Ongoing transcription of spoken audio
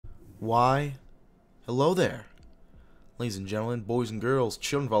Why, hello there, ladies and gentlemen, boys and girls,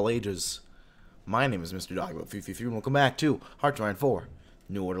 children of all ages. My name is Mr. DB333, and welcome back to Heartline 4,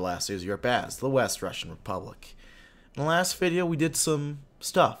 New Order Last Days of Europe as the West Russian Republic. In the last video, we did some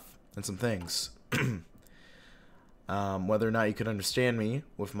stuff and some things. Whether or not you could understand me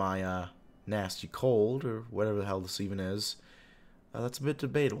with my nasty cold, or whatever the hell this even is, that's a bit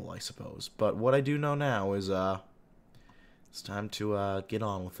debatable, I suppose. But what I do know now is, it's time to get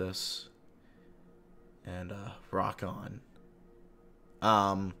on with this and rock on.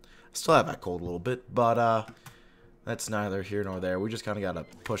 I still have that cold a little bit, but that's neither here nor there. We just kind of got to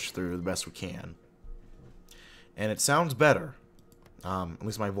push through the best we can. And it sounds better. At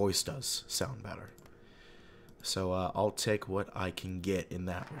least my voice does sound better. So I'll take what I can get in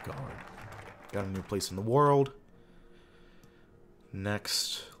that regard. Got a new place in the world.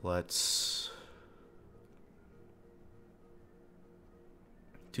 Next, let's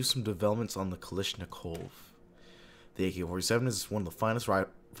do some developments on the Kalashnikov. The AK-47 is one of the finest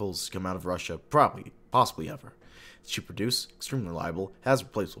rifles to come out of Russia, possibly ever. It's cheap to produce, extremely reliable, has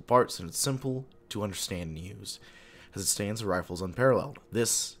replaceable parts, and it's simple to understand and use. As it stands, the rifle is unparalleled.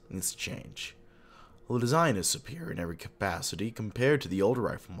 This needs to change. While the design is superior in every capacity compared to the older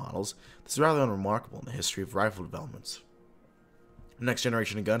rifle models, this is rather unremarkable in the history of rifle developments. The next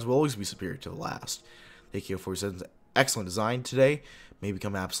generation of guns will always be superior to the last. The AK-47's excellent design today may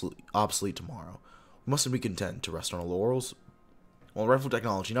become absolutely obsolete tomorrow. We mustn't be content to rest on our laurels while rifle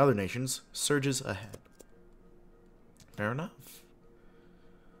technology in other nations surges ahead. Fair enough.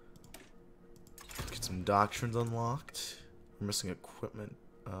 Get some doctrines unlocked. We're missing equipment.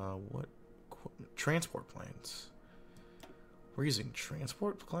 What equipment? Transport planes. We're using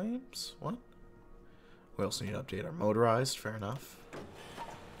transport planes? What? We also need to update our motorized. Fair enough.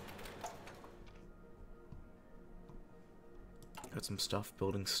 Got some stuff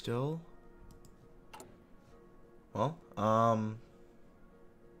building still. Well,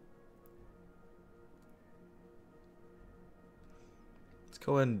 let's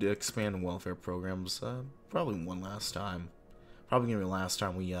go ahead and expand welfare programs. Probably one last time. Probably gonna be the last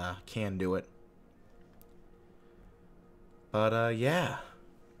time we can do it. But yeah.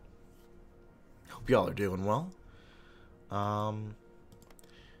 Hope y'all are doing well.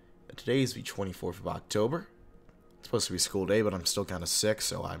 Today's the 24th of October. It's supposed to be school day, but I'm still kind of sick,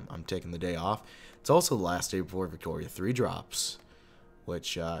 so I'm taking the day off. It's also the last day before Victoria 3 drops,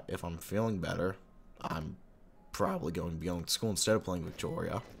 which, if I'm feeling better, I'm probably going to be going to school instead of playing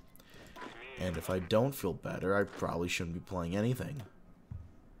Victoria. And if I don't feel better, I probably shouldn't be playing anything.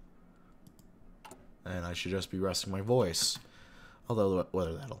 And I should just be resting my voice. Although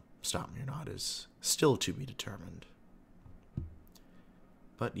whether that'll stop me or not is still to be determined.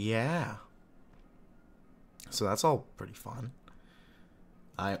 But yeah. So that's all pretty fun.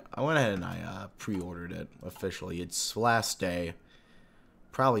 I went ahead and I pre-ordered it officially. It's last day.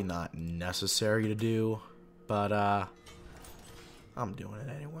 Probably not necessary to do, but I'm doing it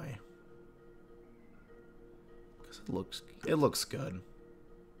anyway. Cause it looks good.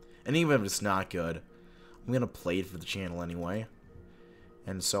 And even if it's not good, I'm gonna play it for the channel anyway.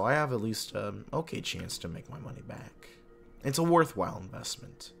 And so I have at least an okay chance to make my money back. It's a worthwhile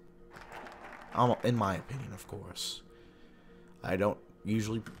investment. In my opinion, of course. I don't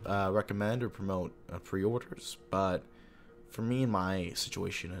usually recommend or promote pre-orders, but for me in my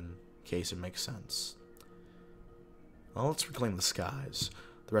situation, in case it makes sense. Well, let's reclaim the skies.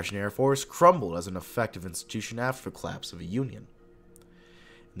 The Russian Air Force crumbled as an effective institution after the collapse of the Union.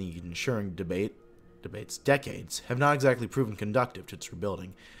 The ensuing debates decades have not exactly proven conductive to its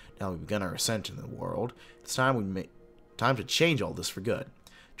rebuilding. Now we've begun our ascent in the world. It's time to change all this for good.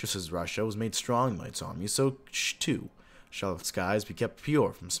 Just as Russia was made strong by its army, so too shall its skies be kept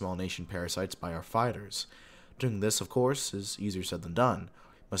pure from small nation parasites by our fighters. Doing this, of course, is easier said than done.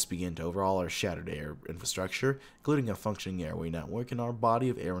 We must begin to overhaul our shattered air infrastructure, including a functioning airway network and our body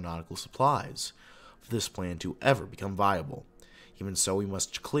of aeronautical supplies, for this plan to ever become viable. Even so, we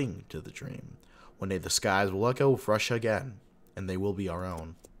must cling to the dream. One day the skies will echo with Russia again, and they will be our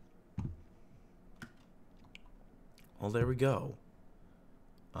own. Well, there we go.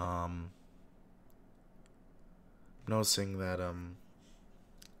 Noticing that,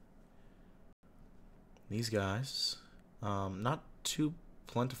 these guys, not too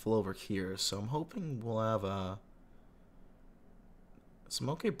plentiful over here, so I'm hoping we'll have, some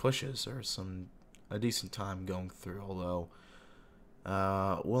okay pushes, or a decent time going through, although,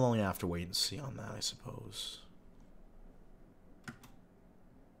 we'll only have to wait and see on that, I suppose.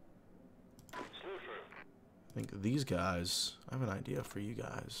 I think these guys, I have an idea for you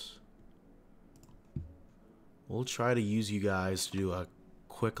guys. We'll try to use you guys to do a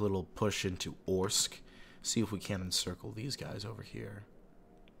quick little push into Orsk. See if we can encircle these guys over here.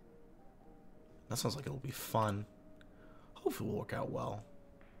 That sounds like it'll be fun. Hopefully it'll work out well.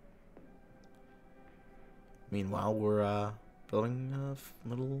 Meanwhile, we're building a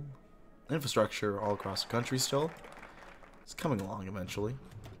little infrastructure all across the country still. It's coming along eventually.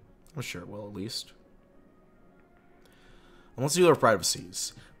 I'm sure it will, at least. And let's deal with our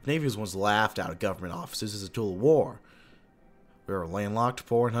privacies. The Navy was once laughed out of government offices as a tool of war. We are landlocked,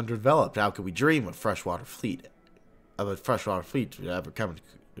 poor, and underdeveloped. How could we dream of a freshwater fleet to ever come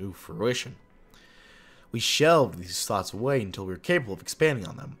to fruition? We shelved these thoughts away until we were capable of expanding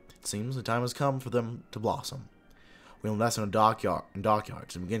on them. It seems the time has come for them to blossom. We'll invest in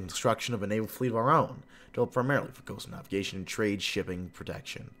dockyards and begin construction of a naval fleet of our own, developed primarily for coastal navigation and trade shipping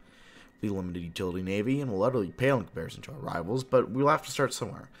protection. We limited utility navy and will utterly pale in comparison to our rivals, but we'll have to start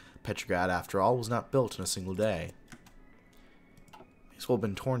somewhere. Petrograd, after all, was not built in a single day. These will have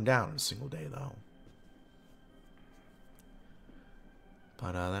been torn down in a single day, though.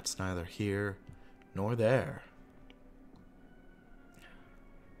 But that's neither here nor there.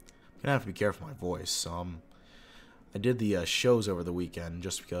 I'm gonna have to be careful with my voice. I did the shows over the weekend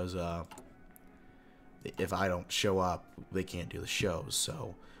just because if I don't show up, they can't do the shows.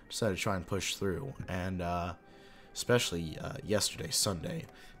 So I decided to try and push through. And especially yesterday, Sunday,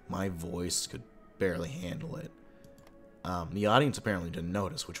 my voice could barely handle it. The audience apparently didn't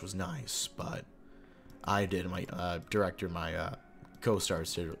notice, which was nice, but I did. My director, my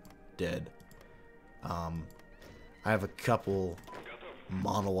co-stars did. I have a couple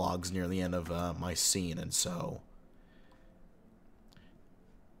monologues near the end of my scene, and so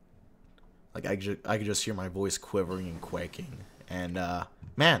like I could just hear my voice quivering and quaking, and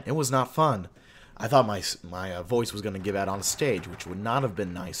man, it was not fun. I thought my voice was gonna give out on stage, which would not have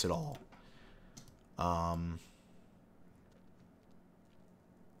been nice at all.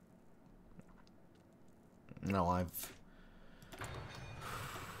 No,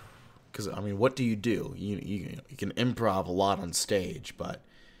 because I mean, what do? You can improv a lot on stage, but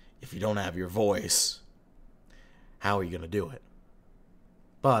if you don't have your voice, how are you gonna do it?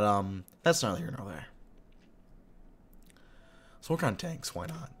 But that's neither here nor there. So work on tanks, why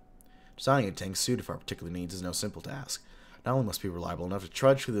not? Designing a tank suited for our particular needs is no simple task. Not only must it be reliable enough to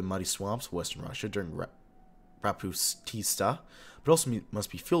trudge through the muddy swamps of Western Russia during Rapustista, but also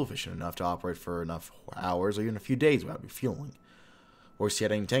must be fuel efficient enough to operate for enough hours or even a few days without refueling. Worse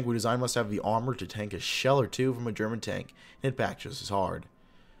yet, any tank we design must have the armor to tank a shell or two from a German tank, and it back just as hard.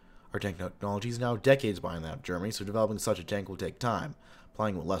 Our tank technology is now decades behind that of Germany, so developing such a tank will take time.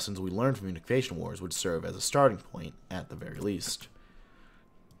 Applying what lessons we learned from unification wars would serve as a starting point, at the very least.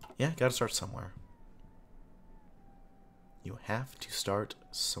 Yeah, gotta start somewhere. You have to start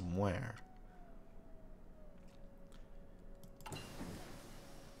somewhere.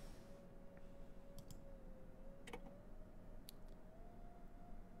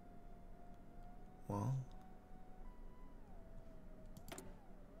 Well,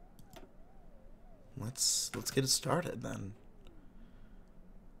 let's get it started then.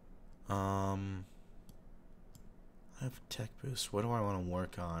 I have tech boost. What do I want to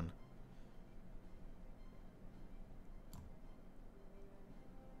work on?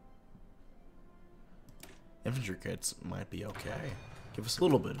 Infantry kits might be okay. Give us a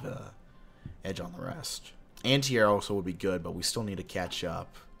little bit of a edge on the rest. Anti-air also would be good, but we still need to catch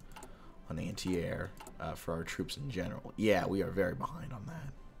up on anti-air for our troops in general. Yeah, we are very behind on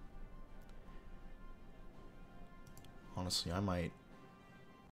that. Honestly, I might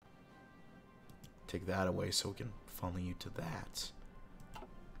take that away so we can funnel you to that.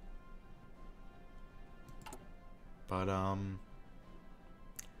 But,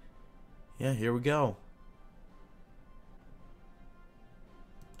 yeah, here we go.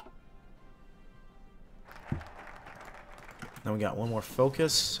 Then we got one more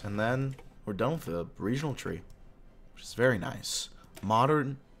focus, and then we're done with the regional tree, which is very nice.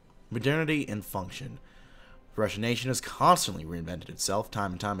 Modernity and function. The Russian nation has constantly reinvented itself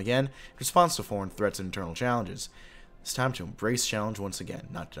time and time again in response to foreign threats and internal challenges. It's time to embrace challenge once again,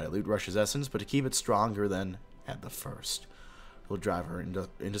 not to dilute Russia's essence, but to keep it stronger than at the first. We'll drive our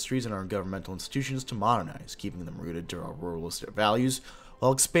industries and our governmental institutions to modernize, keeping them rooted to our ruralist values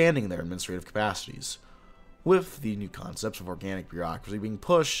while expanding their administrative capacities. With the new concepts of organic bureaucracy being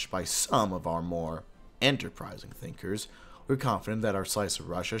pushed by some of our more enterprising thinkers, we're confident that our slice of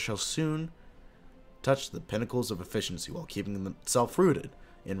Russia shall soon touch the pinnacles of efficiency while keeping itself rooted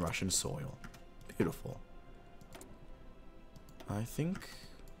in Russian soil. Beautiful. I think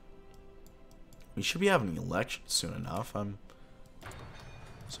we should be having an election soon enough. I'm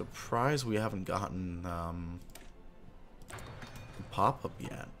surprised we haven't gotten pop up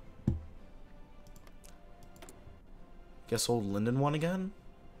yet. Guess old Linden won again?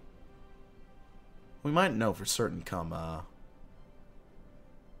 We might know for certain come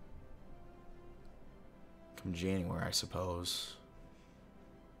January, I suppose.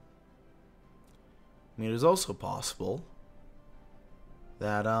 I mean, it is also possible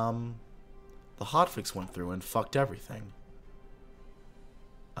that the hotfix went through and fucked everything.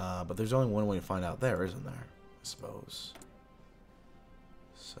 But there's only one way to find out there, isn't there? I suppose.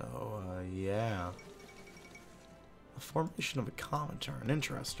 So, yeah. The formation of a comet turn.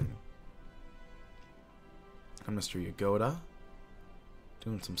 Interesting. And Mr. Yagoda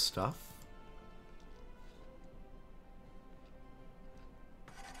doing some stuff.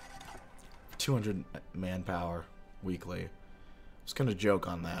 $200 manpower weekly. I was gonna joke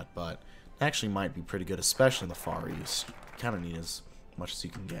on that, but it actually might be pretty good, especially in the Far East. Kind of need as much as you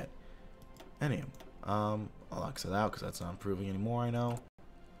can get. Anyway, I'll exit out because that's not improving anymore, I know.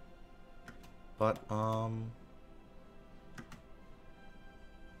 But,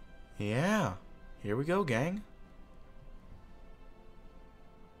 yeah. Here we go, gang.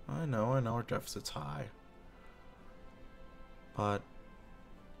 I know our deficit's high. But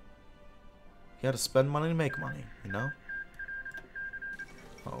you gotta spend money to make money, you know?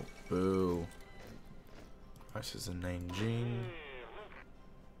 Oh, boo. Prices in Nanjing.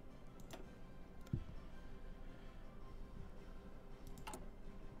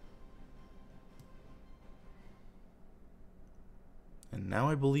 And now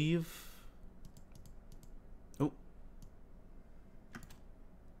I believe... Oh.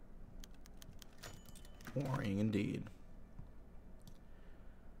 Worrying indeed.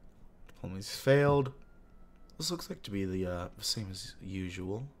 Diplomacy's failed. This looks like to be the same as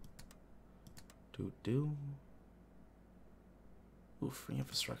usual. Ooh, free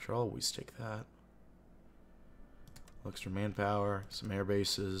infrastructure. I'll always take that. Extra manpower, some air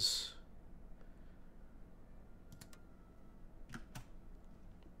bases.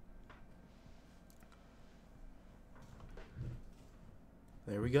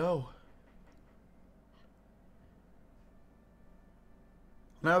 There we go.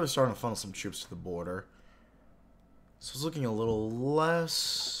 Now they're starting to funnel some troops to the border. So it's looking a little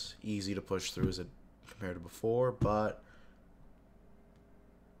less easy to push through as it compared to before, but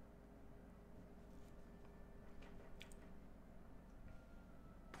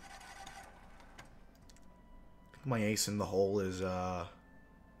I think my ace in the hole is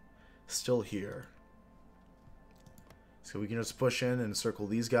still here. So we can just push in and circle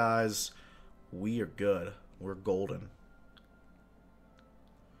these guys. We are good. We're golden.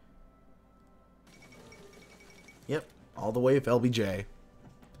 Yep, all the way with LBJ. I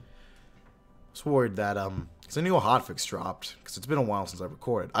was worried that, because I knew a hotfix dropped, because it's been a while since I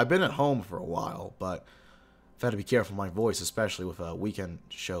recorded. I've been at home for a while, but I've had to be careful with my voice, especially with weekend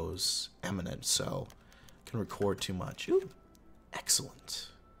shows imminent, so I can record too much. Ooh, excellent.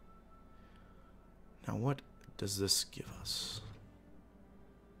 Now what does this give us?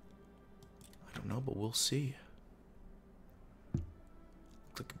 I don't know, but we'll see.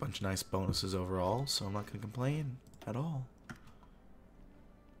 Looks like a bunch of nice bonuses overall, so I'm not going to complain at all.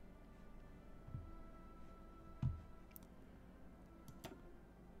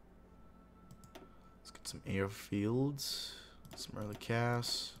 Let's get some airfields, some early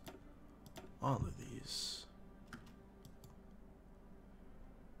casts, all of these.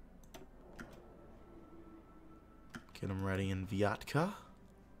 Get them ready in Vyatka.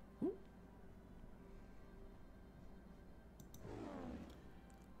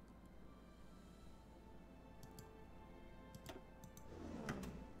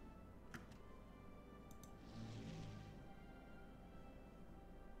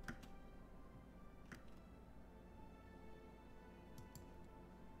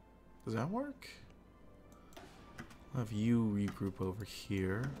 Does that work? I'll have you regroup over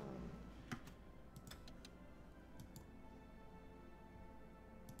here.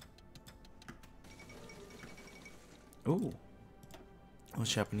 Ooh. Those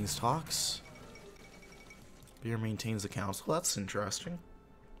Japanese talks. Beer maintains the council. That's interesting.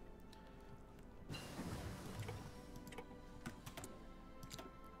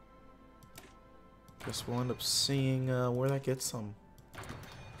 Guess we'll end up seeing where that gets them.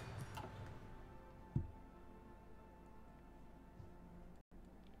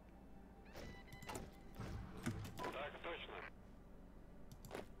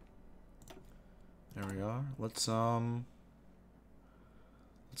 There we are. Let's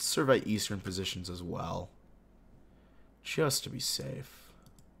survey eastern positions as well, just to be safe.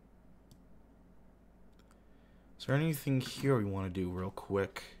 Is there anything here we want to do real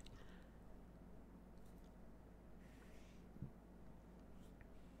quick?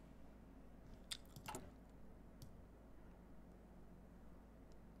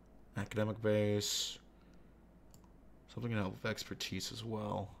 Academic base. Something to help with expertise as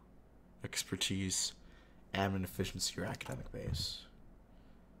well. Expertise, admin efficiency, or academic base.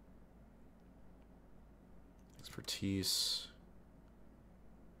 Expertise.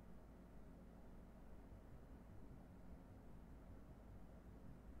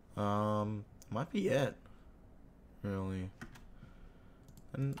 Might be it. Really.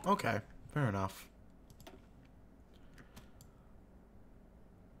 And okay, fair enough.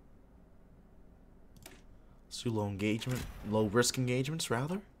 Let's do low risk engagements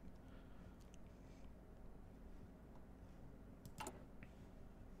rather. I'm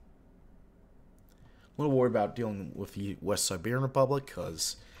a little worried about dealing with the West Siberian Republic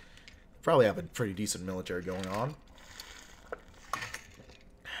because they probably have a pretty decent military going on.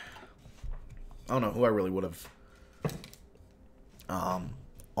 I don't know who I really would have.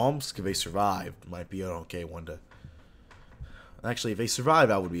 Omsk, if they survived, might be an okay one to. Actually, if they survive,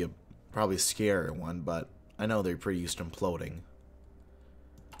 that would be probably a scarier one, but I know they're pretty used to imploding.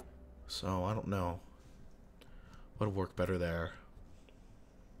 So, I don't know what would work better there.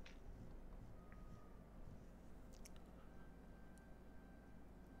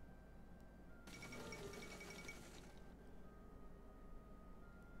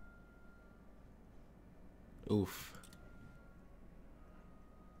 Oof.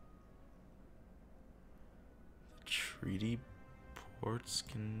 Treaty ports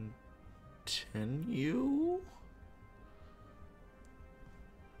continue?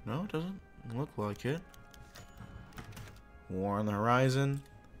 No, it doesn't look like it. War on the horizon.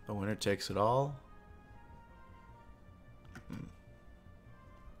 The winner takes it all.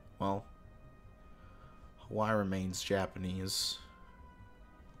 Well, HoI remains Japanese.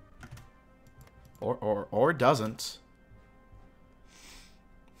 Or doesn't.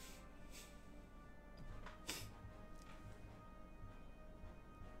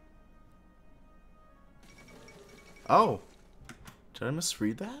 Oh. Did I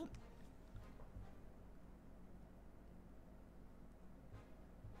misread that?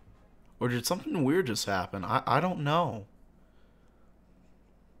 Or did something weird just happen? I don't know.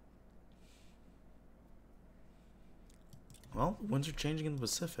 Well, winds are changing in the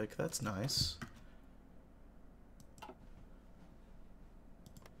Pacific. That's nice.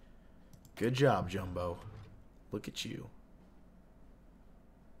 Good job, Jumbo. Look at you.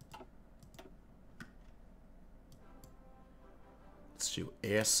 Let's do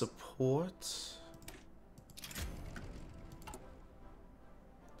air support.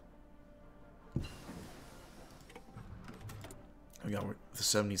 We got the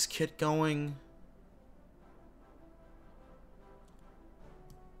 70s kit going.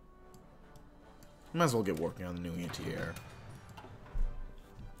 Might as well get working on the new anti-air.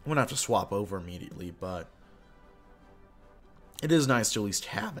 I wouldn't have to swap over immediately, but it is nice to at least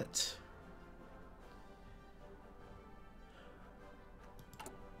have it.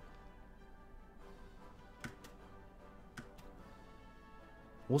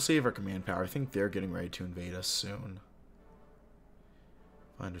 We'll save our command power. I think they're getting ready to invade us soon.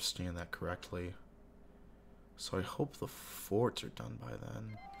 If I understand that correctly. So I hope the forts are done by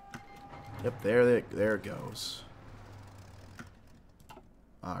then. Yep, there it goes.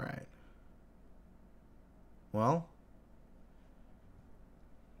 Alright. Well.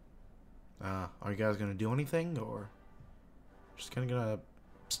 Are you guys gonna do anything, or just gonna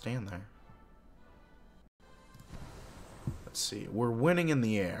stand there? Let's see. We're winning in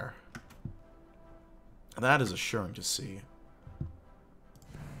the air. That is assuring to see.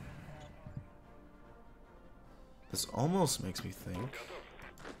 This almost makes me think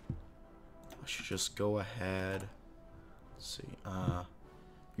I should just go ahead. Let's see.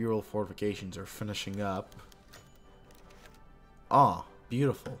 Bureau fortifications are finishing up. Ah,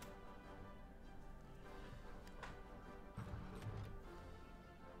 beautiful.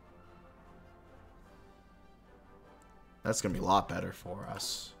 That's gonna be a lot better for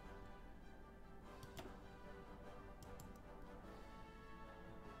us.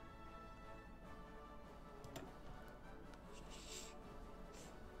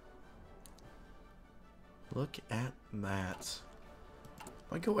 Look at that.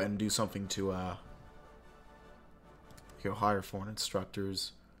 I go ahead and do something to go hire foreign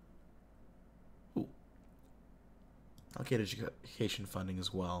instructors. Ooh. I'll get education funding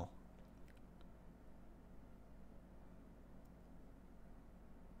as well.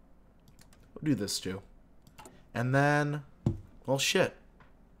 We'll do this too. And then, well, shit.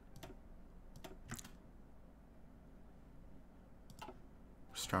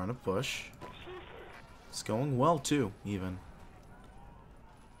 We're starting to push. It's going well too, even.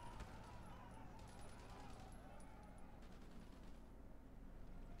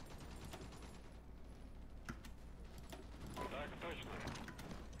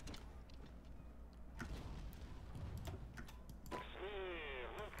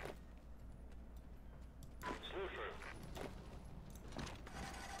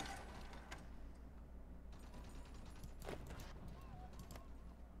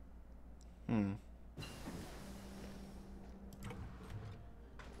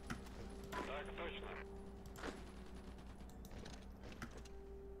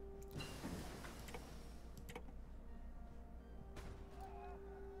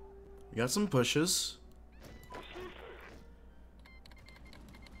 We got some pushes.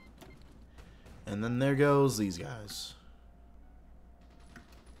 And then there goes these guys.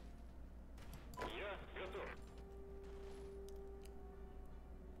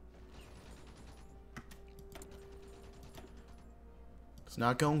 It's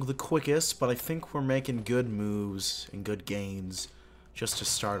not going the quickest, but I think we're making good moves and good gains just to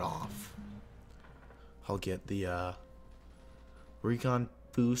start off. I'll get the recon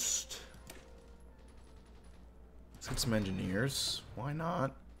boost. Let's get some engineers. Why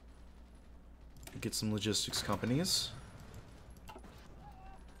not? Get some logistics companies.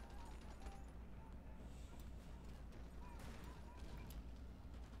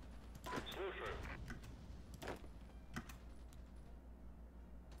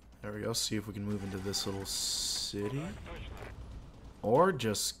 There we go. See if we can move into this little city. Or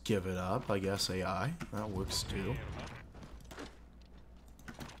just give it up, I guess, AI. That works too.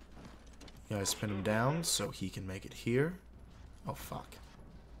 Yeah, I spin him down so he can make it here. Oh, fuck.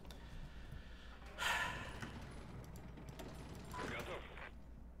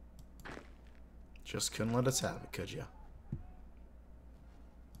 Just couldn't let us have it, could ya?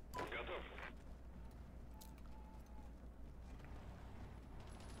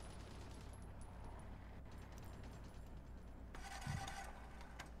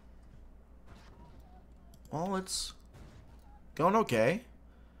 Well, it's going okay.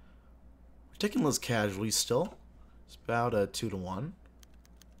 We're taking less casualties still. It's about a 2 to 1.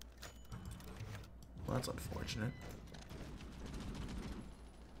 Well, that's unfortunate.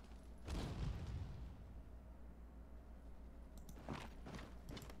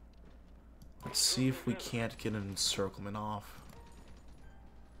 Let's see if we can't get an encirclement off.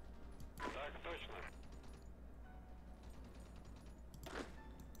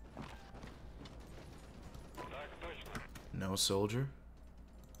 No, soldier.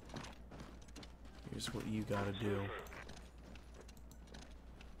 Here's what you gotta do.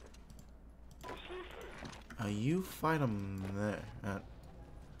 You fight him there.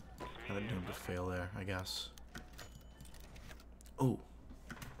 Kinda doomed to fail there, I guess. Oh.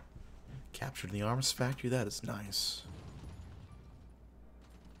 Captured the arms factory, that is nice.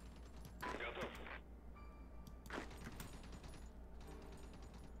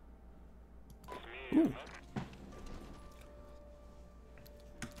 Ooh.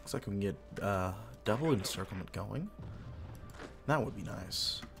 Looks like we can get double encirclement going. That would be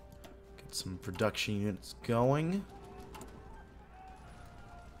nice. Get some production units going.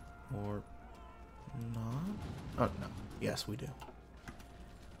 Or not? Oh, no. Yes, we do.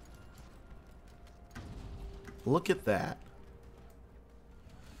 Look at that.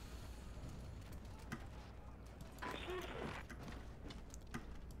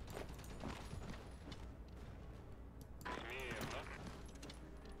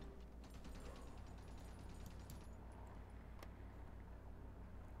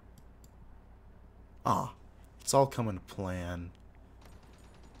 Ah, it's all coming to plan.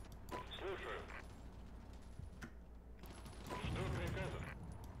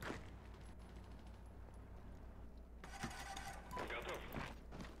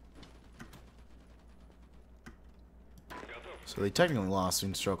 So they technically lost the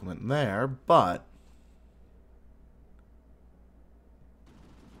encirclement there, but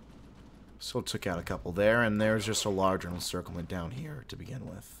still took out a couple there, and there's just a larger encirclement down here to begin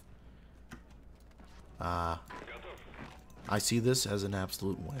with. I see this as an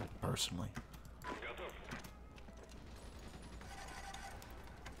absolute win, personally.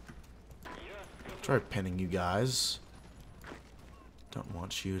 Try pinning you guys. Don't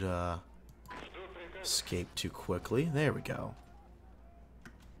want you to escape too quickly. There we go.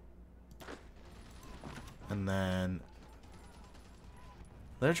 And then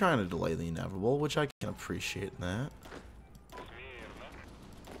they're trying to delay the inevitable, which I can appreciate that.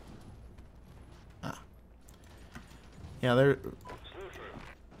 Yeah,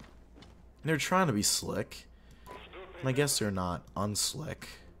 they're trying to be slick, and I guess they're not unslick.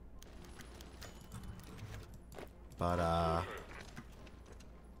 But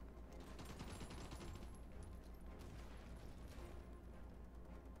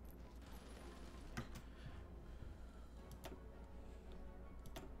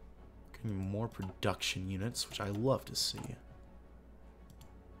getting more production units, which I love to see.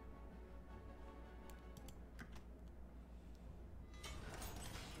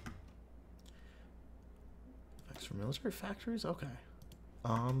 For military factories? Okay.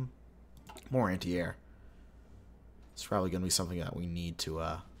 More anti-air. It's probably going to be something that we need to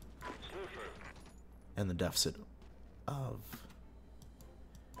end the deficit of.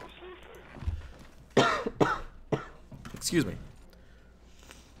 Excuse me.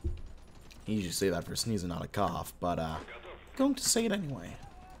 You usually say that for sneezing, not a cough, but going to say it anyway.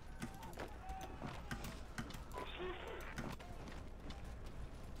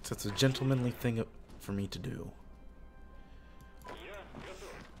 So it's a gentlemanly thing for me to do. We're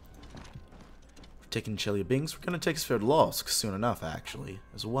taking Chelyabinsk. We're going to take Sverdlovsk soon enough, actually,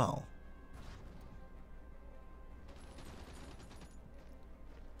 as well.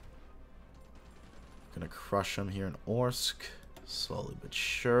 We're going to crush them here in Orsk, slowly but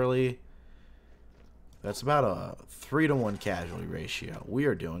surely. That's about a 3-to-1 casualty ratio. We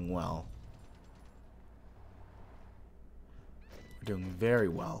are doing well. We're doing very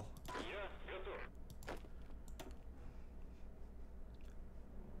well.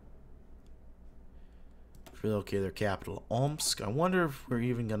 Relocate their capital, Omsk. I wonder if we're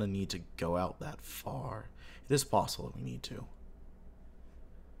even going to need to go out that far. It is possible that we need to.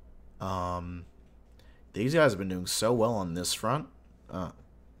 These guys have been doing so well on this front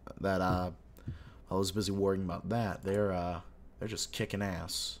that I was busy worrying about that. They're just kicking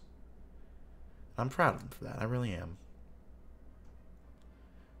ass. I'm proud of them for that. I really am.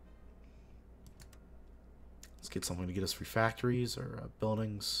 Let's get something to get us free factories or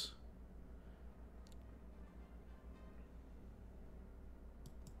buildings.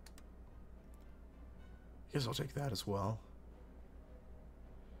 I guess I'll take that as well.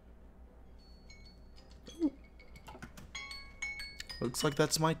 Looks like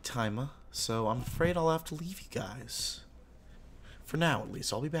that's my timer, so I'm afraid I'll have to leave you guys. For now, at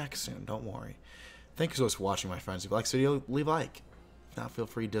least. I'll be back soon, don't worry. Thank you so much for watching, my friends. If you like this video, leave a like. If not, feel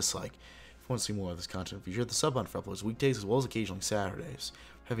free to dislike. If you want to see more of this content, be sure to hit the sub button for uploads weekdays as well as occasionally Saturdays.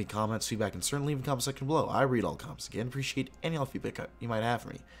 If you have any comments, feedback, and certainly leave in the comment section below. I read all the comments. Again, appreciate any all feedback you might have for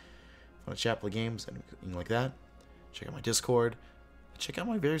me. If you want to chat, play games, anything like that, check out my Discord. Check out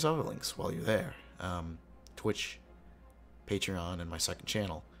my various other links while you're there. Twitch, Patreon, and my second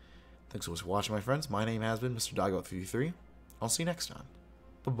channel. Thanks so much for watching, my friends. My name has been Mr. Doggo333. I'll see you next time.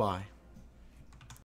 Bye-bye.